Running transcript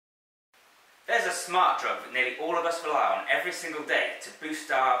There's a smart drug that nearly all of us rely on every single day to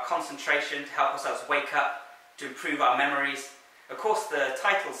boost our concentration, to help ourselves wake up, to improve our memories. Of course, the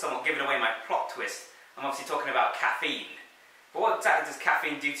title's somewhat given away my plot twist. I'm obviously talking about caffeine. But what exactly does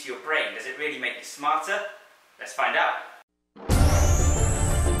caffeine do to your brain? Does it really make you smarter? Let's find out.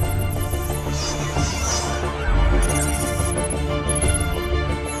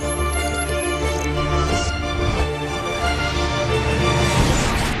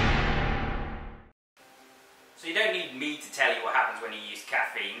 So you don't need me to tell you what happens when you use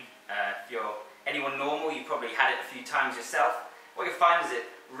caffeine. If you're anyone normal, you've probably had it a few times yourself. What you'll find is it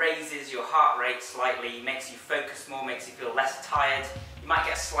raises your heart rate slightly, makes you focus more, makes you feel less tired. You might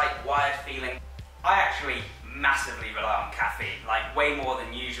get a slight wired feeling. I actually massively rely on caffeine, like way more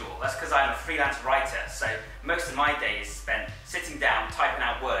than usual. That's because I'm a freelance writer, so most of my day is spent sitting down, typing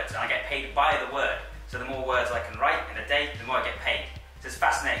out words, and I get paid by the word. So the more words I can write in a day, the more I get paid. So it's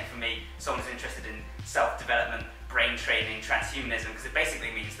fascinating for me, someone who's interested in self-development, brain training, transhumanism, because it basically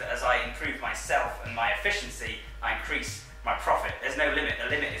means that as I improve myself and my efficiency, I increase my profit. There's no limit. The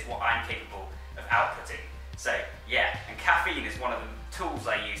limit is what I'm capable of outputting. So yeah, and caffeine is one of the tools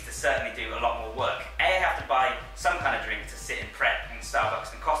I use to certainly do a lot more work. I have to buy some kind of drink to sit and prep in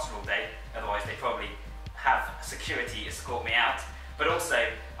Starbucks and Costa all day, otherwise they probably have security escort me out. But also,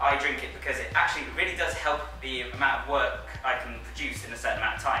 I drink it because it actually really does help the amount of work I can produce in a certain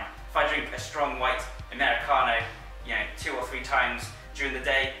amount of time. If I drink a strong white Americano, 2 or 3 times during the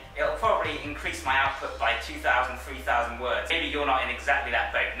day, it'll probably increase my output by 2,000, 3,000 words. Maybe you're not in exactly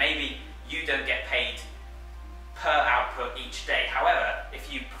that boat. Maybe you don't get paid per output each day. However,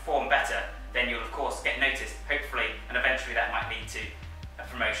 if you perform better, then you'll of course get noticed, hopefully, and eventually that might lead to a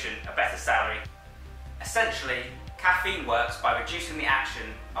promotion, a better salary. Essentially, caffeine works by reducing the action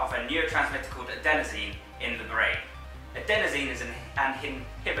of a neurotransmitter called adenosine in the brain. Adenosine is an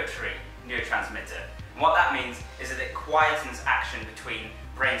inhibitory neurotransmitter. And what that means is that it quietens action between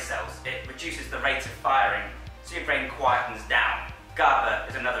brain cells. It reduces the rate of firing, so your brain quietens down. GABA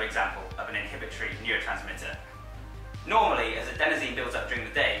is another example of an inhibitory neurotransmitter. Normally, as adenosine builds up during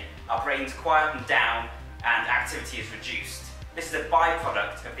the day, our brains quieten down and activity is reduced. This is a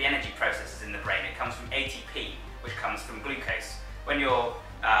byproduct of the energy processes in the brain. It comes from ATP, which comes from glucose. When your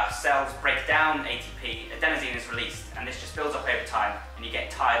cells break down ATP, adenosine is released, and this just builds up over time, and you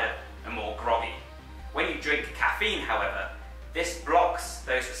get tired and more groggy. When you drink caffeine, however, this blocks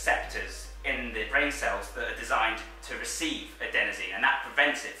those receptors in the brain cells that are designed to receive adenosine, and that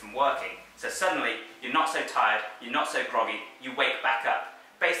prevents it from working. So suddenly, you're not so tired, you're not so groggy, you wake back up.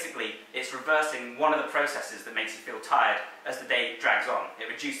 Basically, it's reversing one of the processes that makes you feel tired as the day drags on.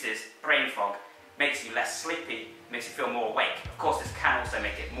 It reduces brain fog, makes you less sleepy, makes you feel more awake. Of course, this can also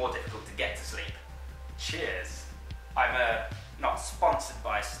make it more difficult to get to sleep. Cheers. I'm not sponsored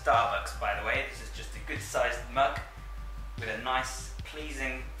by Starbucks, by the way. This is just a good-sized mug with a nice,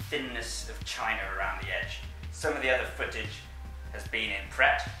 pleasing thinness of china around the edge. Some of the other footage has been in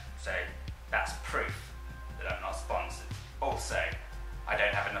prep, so that's proof that I'm not sponsored. Also, I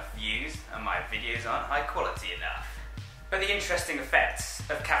don't have enough views and my videos aren't high quality enough. But the interesting effects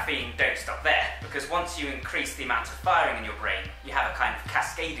of caffeine don't stop there, because once you increase the amount of firing in your brain, you have a kind of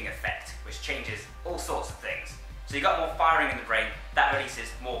cascading effect, which changes all sorts of things. So you've got more firing in the brain, that releases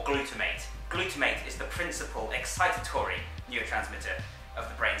more glutamate. Glutamate is the principal excitatory neurotransmitter of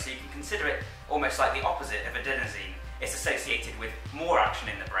the brain, so you can consider it almost like the opposite of adenosine. It's associated with more action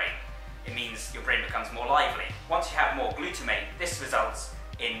in the brain. It means your brain becomes more lively. Once you have more glutamate, this results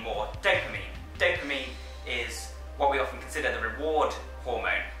in more dopamine. Dopamine is what we often consider the reward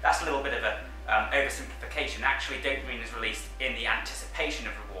hormone. That's a little bit of an oversimplification. Actually, dopamine is released in the anticipation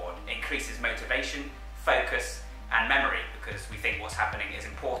of reward. It increases motivation, focus, and memory, because we think what's happening is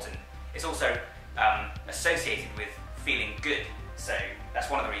important. It's also associated with feeling good, so that's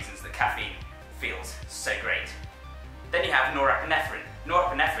one of the reasons that caffeine feels so great. Then you have norepinephrine.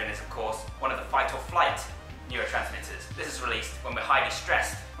 Norepinephrine is, of course, one of the fight or flight neurotransmitters. This is released when we're highly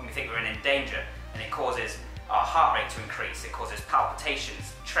stressed, when we think we're in danger, and it causes our heart rate to increase. It causes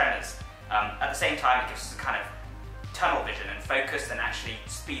palpitations, tremors. At the same time, it gives us a kind of tunnel vision and focus, and actually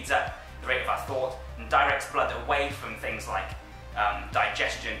speeds up the rate of our thought and directs blood away from things like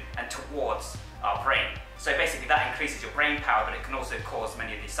digestion and towards our brain. So basically that increases your brain power, but it can also cause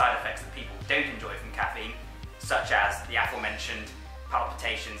many of the side effects that people don't enjoy from caffeine, such as the aforementioned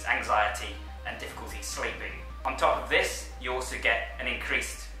palpitations, anxiety, and difficulty sleeping. On top of this, you also get an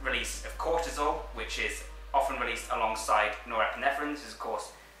increased release of cortisol, which is often released alongside norepinephrine. This is, of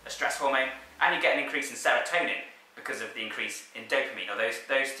course, a stress hormone, and you get an increase in serotonin because of the increase in dopamine, or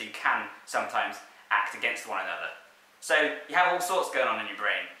those two can sometimes act against one another. So you have all sorts going on in your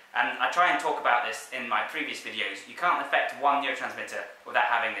brain, And I try and talk about this in my previous videos. You can't affect one neurotransmitter without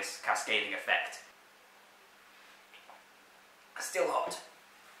having this cascading effect. Still hot.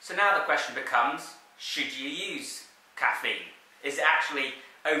 So now the question becomes, should you use caffeine? Is it actually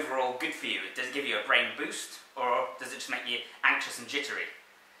overall good for you? Does it give you a brain boost, or does it just make you anxious and jittery?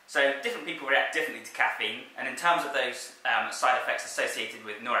 So different people react differently to caffeine, and in terms of those side effects associated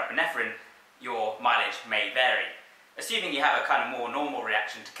with norepinephrine, your mileage may vary. Assuming you have a kind of more normal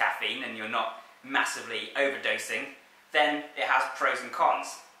reaction to caffeine and you're not massively overdosing, then it has pros and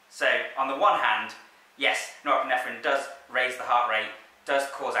cons. So on the one hand, yes, norepinephrine does raise the heart rate, does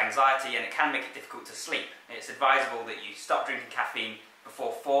cause anxiety, and it can make it difficult to sleep. It's advisable that you stop drinking caffeine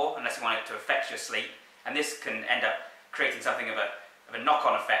before 4 unless you want it to affect your sleep, and this can end up creating something of a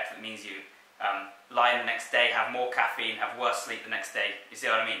knock-on effect that means you lie in the next day, have more caffeine, have worse sleep the next day. You see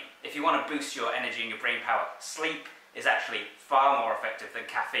what I mean? If you want to boost your energy and your brain power, sleep is actually far more effective than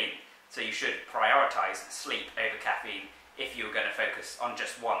caffeine, so you should prioritise sleep over caffeine if you're going to focus on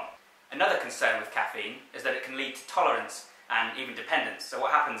just one. Another concern with caffeine is that it can lead to tolerance and even dependence. So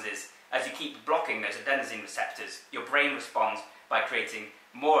what happens is, as you keep blocking those adenosine receptors, your brain responds by creating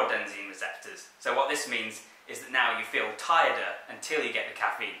more adenosine receptors. So what this means is that now you feel tireder until you get the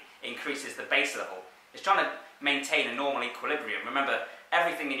caffeine. It increases the base level. It's trying to maintain a normal equilibrium. Remember,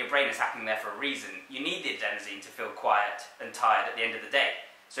 everything in your brain is happening there for a reason. You need the adenosine to feel quiet and tired at the end of the day.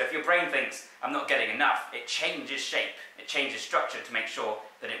 So if your brain thinks, I'm not getting enough, it changes shape, it changes structure to make sure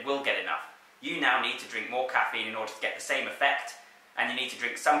that it will get enough. You now need to drink more caffeine in order to get the same effect, and you need to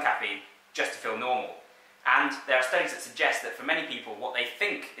drink some caffeine just to feel normal. And there are studies that suggest that for many people, what they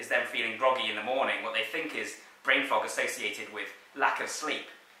think is them feeling groggy in the morning, what they think is brain fog associated with lack of sleep,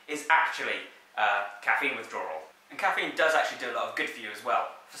 is actually caffeine withdrawal. And caffeine does actually do a lot of good for you as well.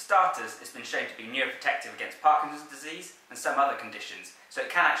 For starters, it's been shown to be neuroprotective against Parkinson's disease and some other conditions, so it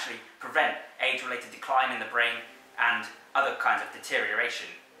can actually prevent age-related decline in the brain and other kinds of deterioration.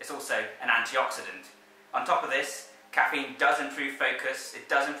 It's also an antioxidant. On top of this, caffeine does improve focus, it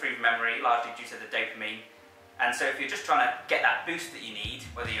does improve memory, largely due to the dopamine. And so if you're just trying to get that boost that you need,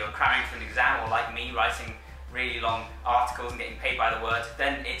 whether you're cramming for an exam or like me, writing really long articles and getting paid by the word,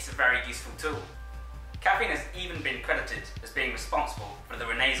 then it's a very useful tool. Caffeine has even been credited as being responsible for the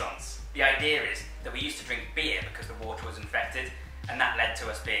Renaissance. The idea is that we used to drink beer because the water was infected, and that led to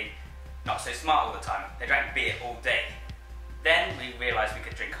us being not so smart all the time. They drank beer all day. Then we realised we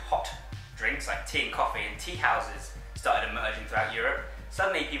could drink hot drinks like tea and coffee, and tea houses started emerging throughout Europe.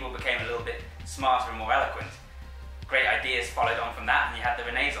 Suddenly people became a little bit smarter and more eloquent. Great ideas followed on from that, and you had the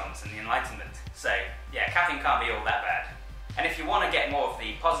Renaissance and the Enlightenment. So yeah, caffeine can't be all that bad. And if you want to get more of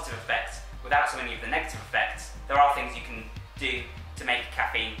the positive effects without so many of the negative effects, there are things you can do to make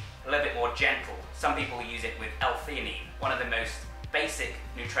caffeine a little bit more gentle. Some people use it with l-theanine. One of the most basic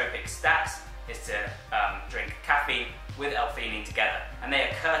nootropic stacks is to drink caffeine with l-theanine together, and they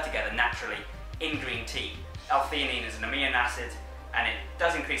occur together naturally in green tea. L-theanine is an amino acid, and it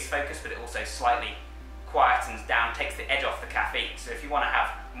does increase focus, but it also slightly quietens down, takes the edge off the caffeine. So if you want to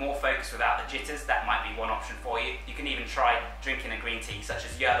have more focus without the jitters, that might be one option for you. You can even try drinking a green tea such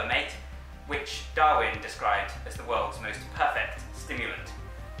as yerba mate, which Darwin described as the world's most perfect stimulant.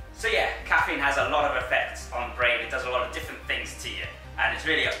 So yeah, caffeine has a lot of effects on the brain. It does a lot of different things to you, and it's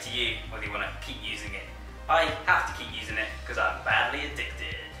really up to you whether you want to keep using it. I have to keep using it because I'm badly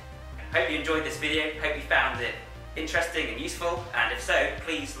addicted. Hope you enjoyed this video, hope you found it interesting and useful, and if so,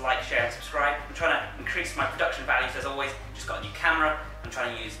 please like, share and subscribe. I'm trying to increase my production values as always. Just got a new camera, I'm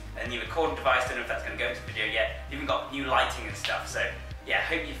trying to use a new recording device, don't know if that's going to go into the video yet. Even got new lighting and stuff, so yeah,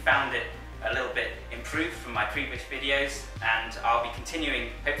 hope you found it a little bit improved from my previous videos, and I'll be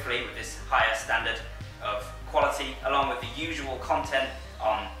continuing hopefully with this higher standard of quality, along with the usual content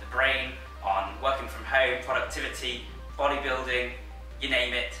on the brain, on working from home, productivity, bodybuilding, you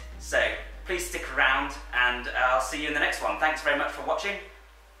name it. So please stick around, and I'll see you in the next one. Thanks very much for watching.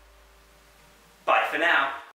 Bye for now.